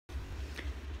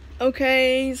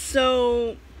Okay,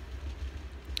 so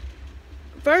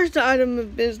first item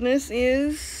of business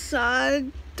is I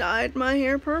dyed my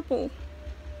hair purple.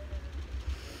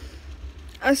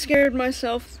 I scared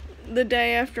myself the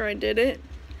day after I did it.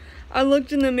 I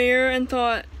looked in the mirror and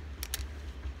thought,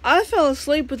 I fell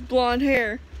asleep with blonde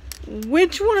hair.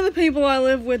 Which one of the people I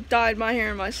live with dyed my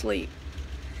hair in my sleep?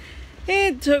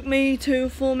 It took me 2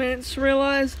 full minutes to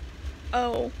realize,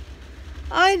 oh,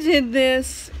 I did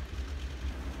this.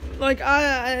 Like,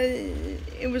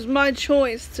 it was my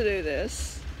choice to do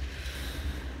this.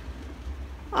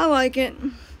 I like it.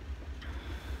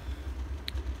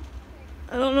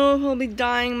 I don't know if I'll be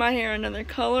dyeing my hair another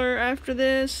color after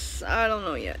this. I don't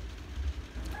know yet.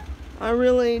 I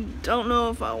really don't know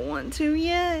if I want to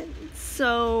yet,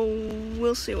 so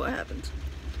we'll see what happens.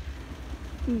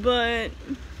 But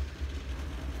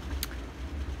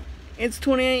it's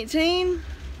 2018,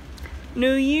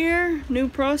 new year, new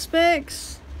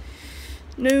prospects,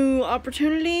 new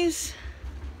opportunities.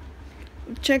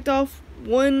 Checked off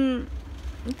a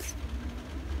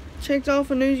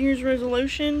New Year's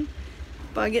resolution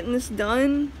by getting this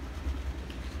done.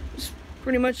 It's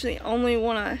pretty much the only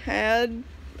one I had,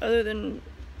 other than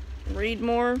read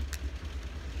more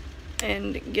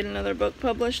and get another book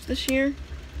published this year,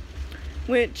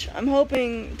 which I'm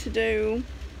hoping to do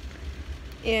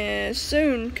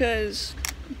soon, because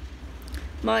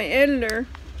my editor,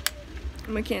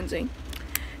 Mackenzie,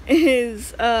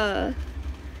 is gonna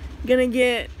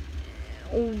get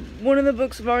one of the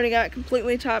books I've already got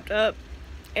completely typed up,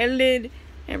 edited,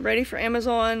 and ready for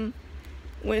Amazon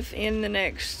within the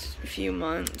next few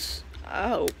months, I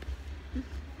hope.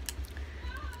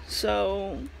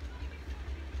 So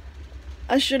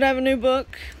I should have a new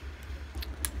book.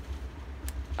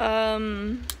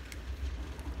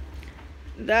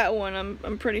 That one,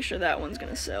 I'm pretty sure that one's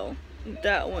gonna sell.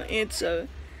 That one, it's a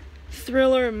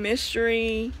thriller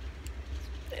mystery,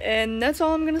 and that's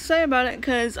all I'm gonna say about it,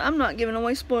 because I'm not giving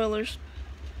away spoilers.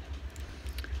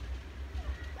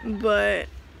 But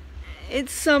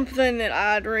it's something that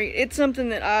I'd read. It's something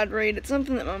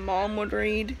that my mom would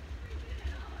read.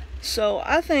 So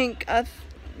I think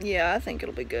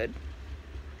it'll be good.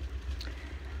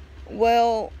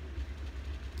 Well,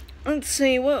 let's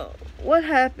see what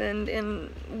happened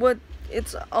in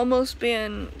it's almost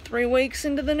been 3 weeks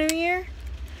into the new year.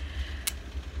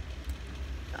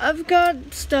 I've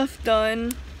got stuff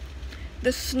done.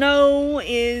 The snow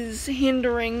is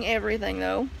hindering everything,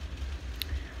 though.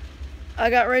 I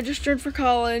got registered for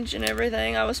college and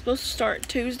everything. I was supposed to start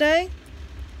Tuesday.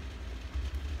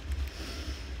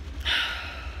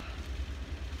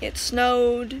 It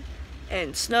snowed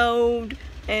and snowed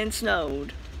and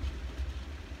snowed.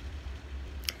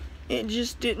 It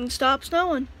just didn't stop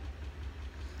snowing.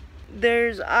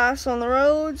 There's ice on the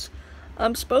roads.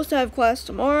 I'm supposed to have class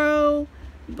tomorrow,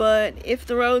 but if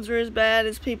the roads are as bad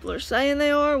as people are saying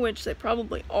they are, which they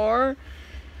probably are,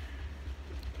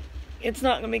 it's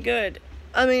not gonna be good.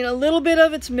 I mean, a little bit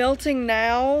of it's melting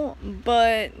now,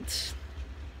 but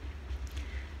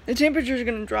the temperature's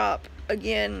gonna drop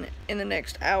again in the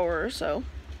next hour or so.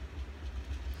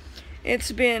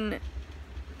 It's been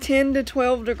 10 to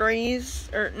 12 degrees,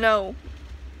 or no,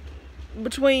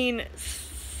 between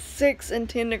 6 and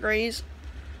 10 degrees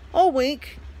all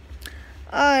week.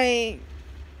 I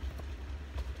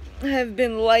have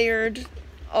been layered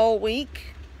all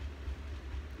week.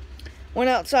 Went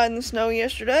outside in the snow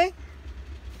yesterday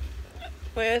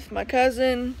with my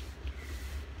cousin,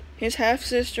 his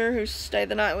half-sister who stayed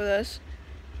the night with us,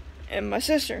 and my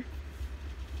sister.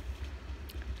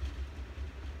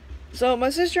 So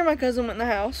my sister and my cousin went in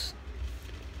the house,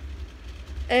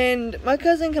 and my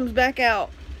cousin comes back out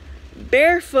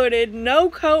barefooted, no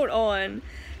coat on,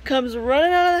 comes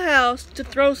running out of the house to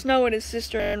throw snow at his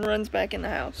sister, and runs back in the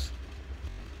house.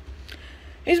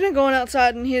 He's been going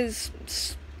outside in his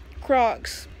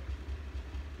Crocs.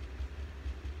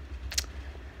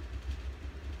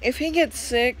 If he gets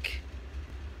sick,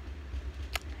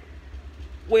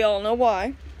 we all know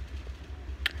why.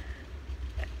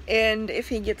 And if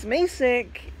he gets me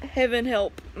sick, heaven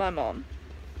help my mom.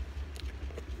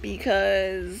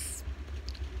 Because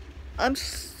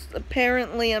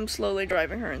apparently I'm slowly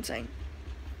driving her insane.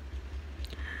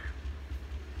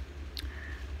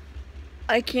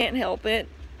 I can't help it.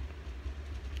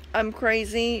 I'm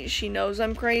crazy. She knows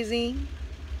I'm crazy.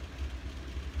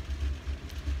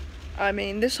 I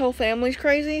mean, this whole family's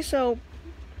crazy, so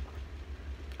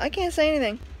I can't say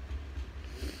anything.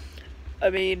 I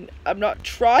mean, I'm not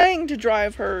trying to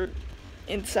drive her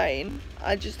insane.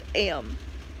 I just am.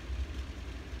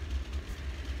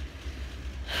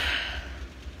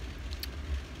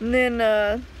 And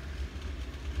then,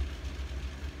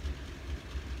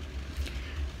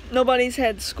 Nobody's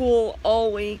had school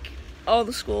all week. All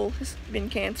the school has been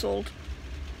canceled.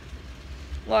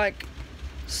 Like,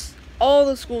 all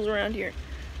the schools around here.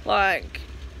 Like,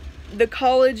 the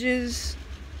colleges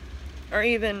are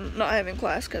even not having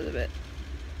class because of it.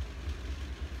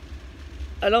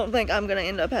 I don't think I'm going to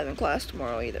end up having class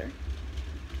tomorrow either.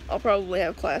 I'll probably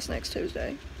have class next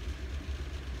Tuesday.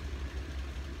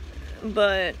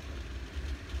 But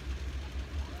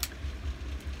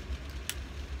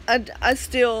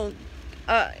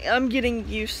I'm getting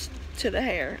used to the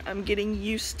hair. I'm getting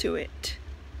used to it.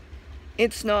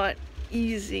 It's not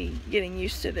easy getting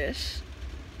used to this.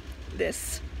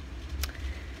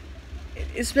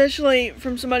 Especially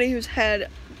from somebody who's had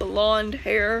blonde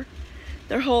hair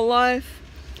their whole life.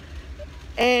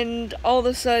 And all of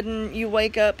a sudden you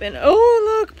wake up and,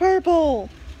 oh, look, purple.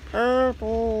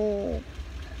 Purple.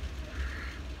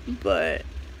 But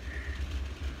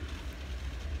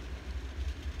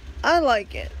I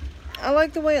like it. I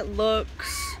like the way it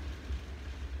looks.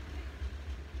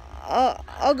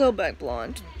 I'll go back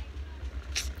blonde.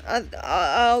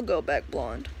 I'll go back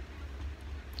blonde.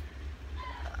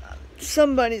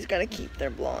 Somebody's got to keep their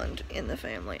blonde in the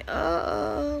family.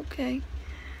 Okay.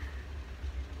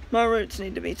 My roots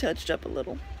need to be touched up a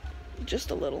little. Just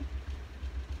a little.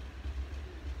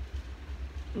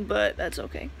 But that's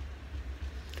okay.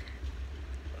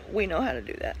 We know how to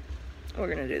do that. We're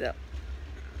gonna do that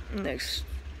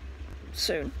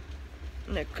soon.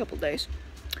 Next couple days.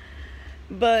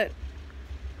 But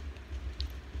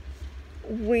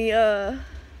we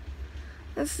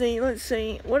let's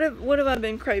see. What have I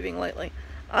been craving lately?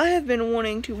 I have been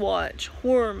wanting to watch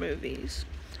horror movies.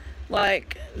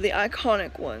 Like the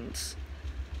iconic ones.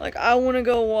 Like I want to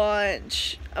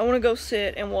go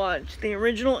sit and watch the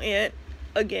original It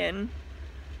again.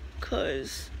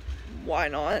 'Cause why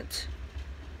not?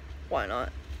 Why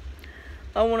not?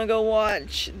 I want to go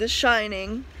watch The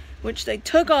Shining, which they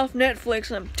took off Netflix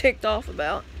and I'm ticked off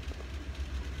about.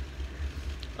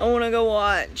 I want to go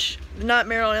watch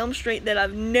Nightmare on Elm Street that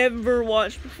I've never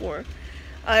watched before.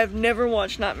 I have never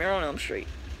watched Nightmare on Elm Street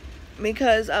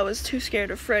because I was too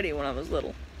scared of Freddy when I was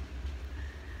little.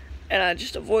 And I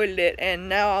just avoided it, and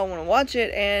now I want to watch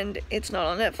it, and it's not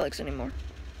on Netflix anymore.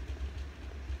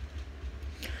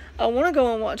 I want to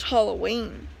go and watch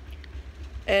Halloween.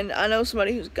 And I know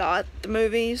somebody who's got the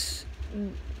movies.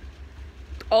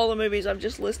 All the movies I've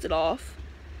just listed off.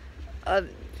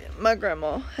 My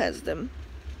grandma has them.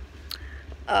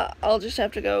 I'll just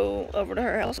have to go over to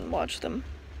her house and watch them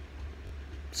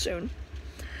soon.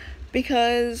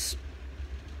 Because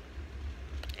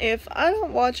if I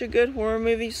don't watch a good horror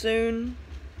movie soon,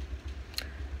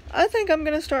 I think I'm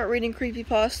going to start reading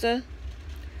creepypasta.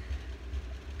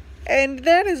 And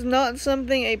that is not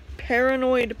something a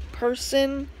paranoid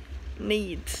person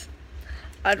needs.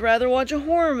 I'd rather watch a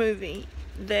horror movie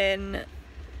than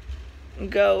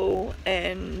go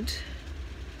and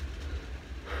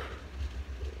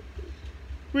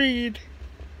read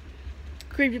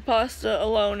creepypasta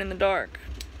alone in the dark.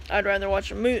 I'd rather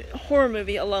watch a horror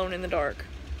movie alone in the dark.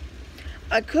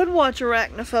 I could watch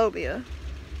Arachnophobia,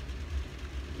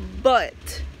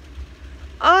 but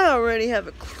I already have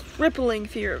a crippling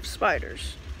fear of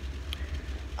spiders.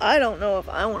 I don't know if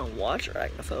I want to watch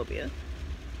Arachnophobia.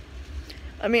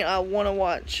 I mean, I want to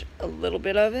watch a little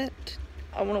bit of it.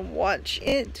 I want to watch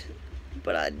it,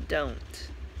 but I don't.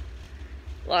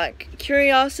 Like,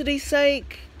 curiosity's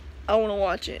sake, I want to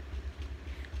watch it.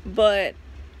 But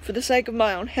for the sake of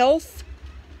my own health,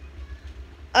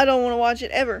 I don't want to watch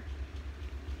it ever.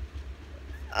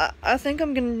 I think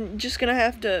I'm just gonna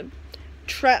have to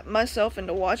trap myself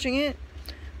into watching it,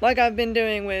 like I've been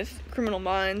doing with Criminal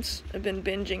Minds. I've been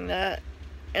binging that,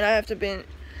 and I have to binge.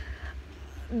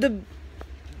 There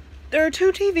are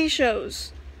 3 TV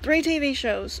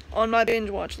shows on my binge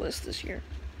watch list this year,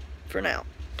 for now.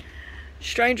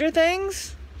 Stranger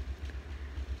Things,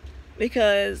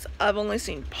 because I've only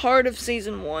seen part of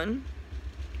season 1.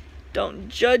 Don't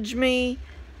judge me.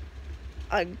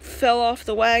 I fell off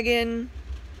the wagon.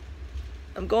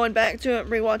 I'm going back to it,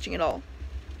 rewatching it all.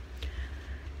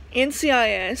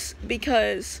 NCIS,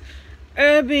 because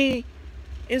Abby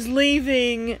is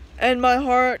leaving and my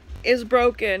heart is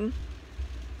broken.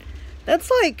 That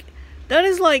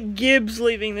is like Gibbs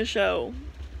leaving the show.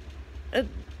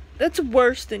 That's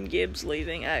worse than Gibbs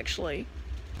leaving, actually.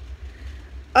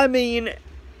 I mean,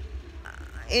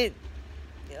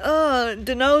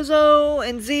 DiNozzo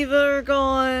and Ziva are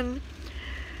gone.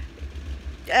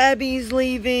 Abby's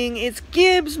leaving. It's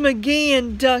Gibbs, McGee,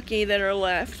 and Ducky that are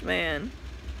left, man.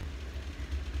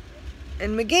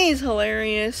 And McGee's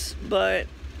hilarious, but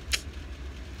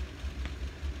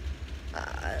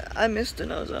I miss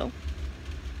DiNozzo.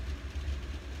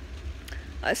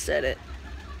 I said it.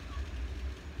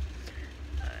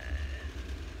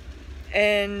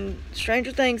 And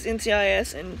Stranger Things,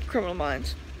 NCIS, and Criminal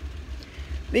Minds.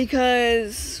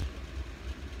 Because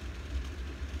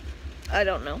I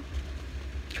don't know.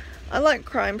 I like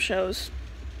crime shows.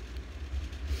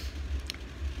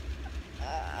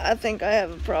 I think I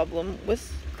have a problem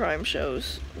with crime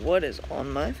shows. What is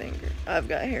on my finger? I've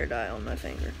got hair dye on my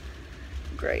finger.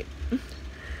 Great.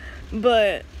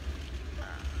 But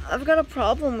I've got a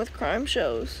problem with crime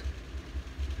shows.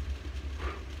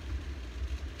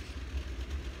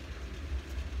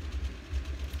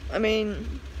 I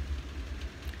mean,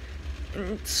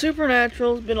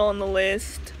 Supernatural's been on the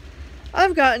list.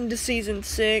 I've gotten to season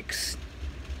 6.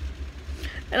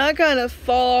 And I kind of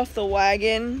fall off the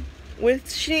wagon with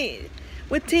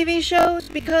TV shows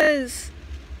because,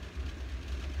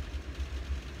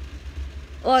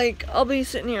 like, I'll be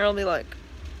sitting here, I'll be like,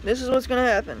 this is what's gonna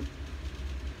happen.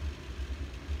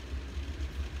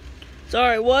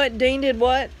 Sorry, what? Dean did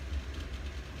what?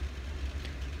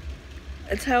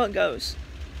 That's how it goes.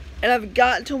 And I've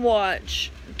got to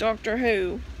watch Doctor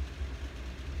Who.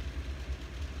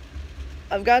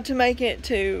 I've got to make it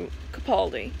to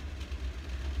Capaldi.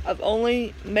 I've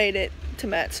only made it to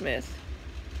Matt Smith.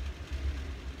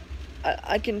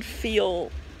 I can feel,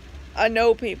 I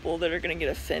know people that are going to get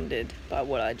offended by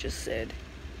what I just said.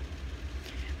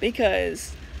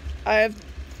 Because I have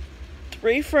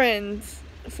 4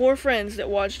 friends that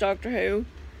watch Doctor Who.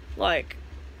 Like,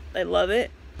 they love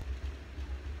it.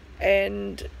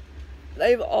 And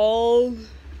they've all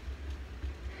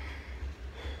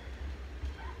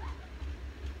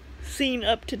seen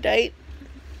Up to Date.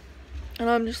 And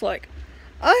I'm just like,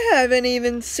 I haven't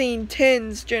even seen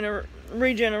 10's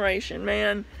regeneration,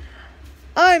 man.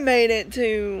 I made it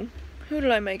to, who did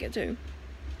I make it to?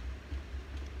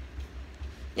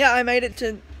 Yeah, I made it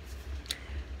to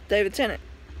David Tennant.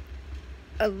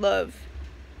 I love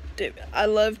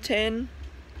 10,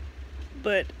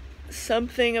 but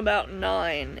something about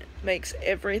 9 makes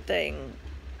everything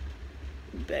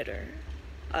better.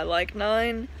 I like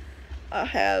 9. I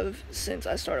have since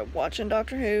I started watching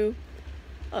Doctor Who.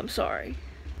 I'm sorry.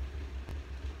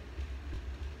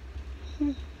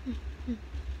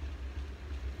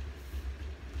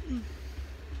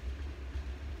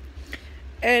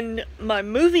 And my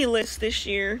movie list this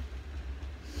year,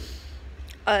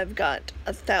 I've got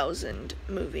 1,000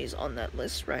 movies on that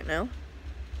list right now.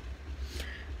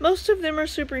 Most of them are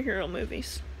superhero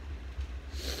movies.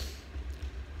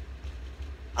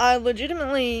 I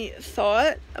legitimately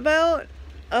thought about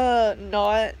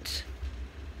not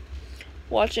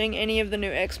watching any of the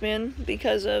new X-Men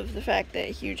because of the fact that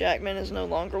Hugh Jackman is no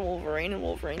longer Wolverine and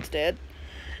Wolverine's dead.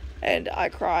 And I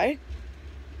cry.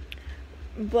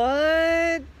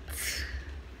 But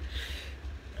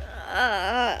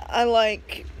I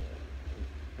like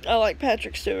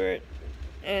Patrick Stewart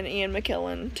and Ian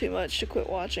McKellen too much to quit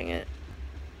watching it.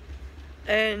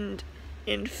 And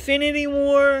Infinity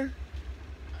War,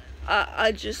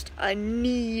 I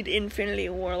need Infinity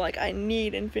War. Like, I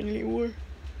need Infinity War.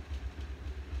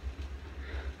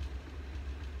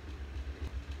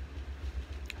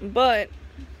 But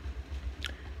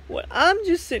what I'm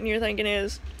just sitting here thinking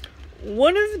is,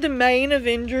 one of the main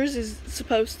Avengers is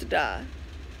supposed to die.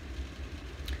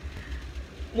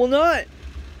 Well, not...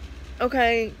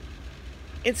 Okay,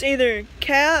 it's either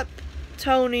Cap,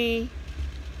 Tony,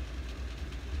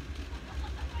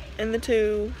 and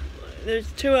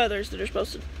there's 2 others that are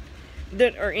supposed to,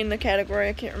 that are in the category,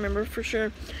 I can't remember for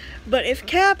sure. But if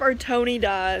Cap or Tony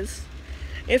dies,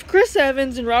 if Chris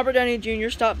Evans and Robert Downey Jr.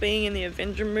 stop being in the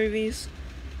Avenger movies,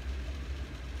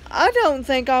 I don't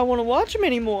think I want to watch them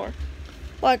anymore.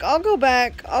 Like, I'll go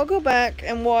back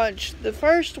and watch the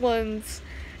first ones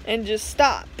and just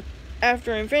stop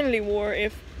after Infinity War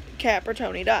if Cap or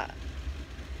Tony die.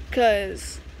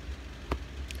 'Cause,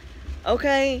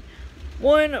 okay,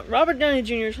 one, Robert Downey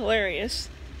Jr. is hilarious.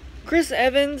 Chris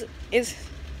Evans and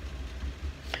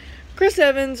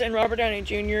Robert Downey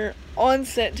Jr. on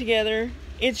set together,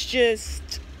 it's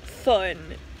just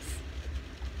fun.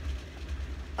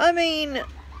 I mean,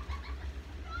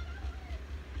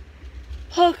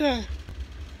 Hawkeye,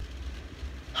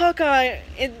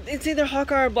 it's either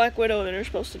Hawkeye or Black Widow that are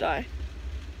supposed to die.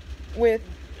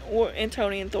 And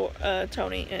Tony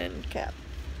and Cap.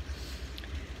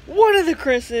 One of the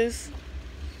Chris's.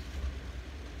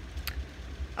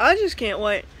 I just can't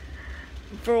wait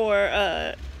for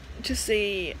to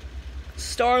see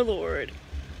Star-Lord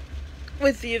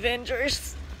with the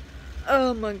Avengers.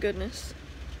 Oh my goodness.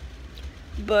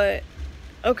 But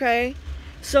okay,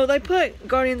 so they put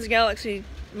Guardians of the Galaxy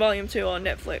Volume 2 on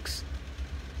Netflix.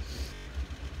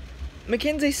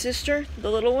 Mackenzie's sister,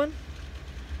 the little one,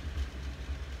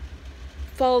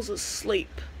 falls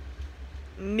asleep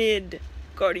mid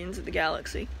Guardians of the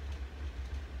Galaxy.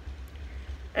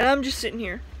 And I'm just sitting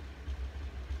here.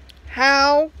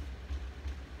 How?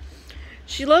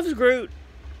 She loves Groot.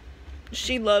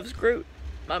 She loves Groot.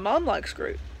 My mom likes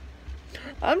Groot.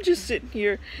 I'm just sitting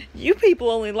here. You people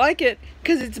only like it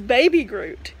because it's baby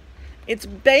Groot. It's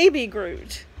baby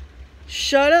Groot.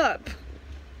 Shut up.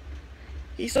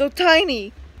 He's so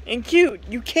tiny and cute.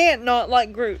 You can't not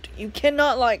like Groot. You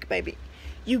cannot like baby.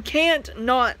 You can't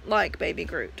not like baby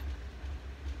Groot.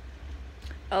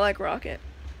 I like Rocket.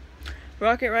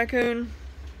 Rocket Raccoon.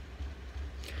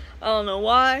 I don't know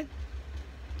why.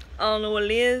 I don't know what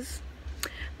it is.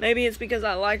 Maybe it's because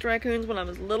I liked raccoons when I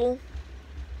was little.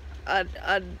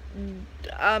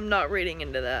 I'm not reading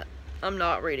into that. I'm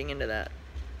not reading into that.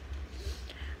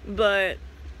 But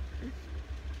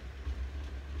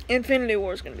Infinity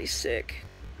War is gonna be sick.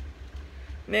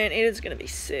 Man, it is gonna be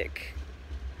sick.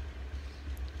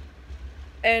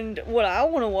 And what I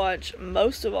want to watch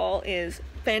most of all is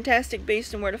Fantastic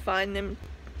Beasts and Where to Find Them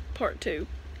Part 2.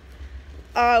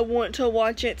 I want to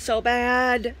watch it so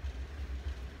bad.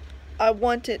 I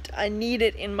want it. I need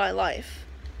it in my life.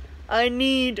 I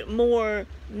need more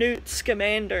Newt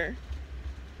Scamander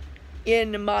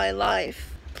in my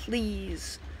life.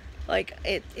 Please. Like,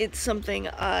 it's something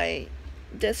I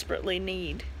desperately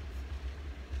need.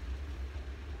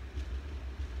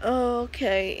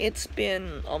 Okay, it's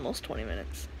been almost 20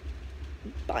 minutes.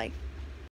 Bye.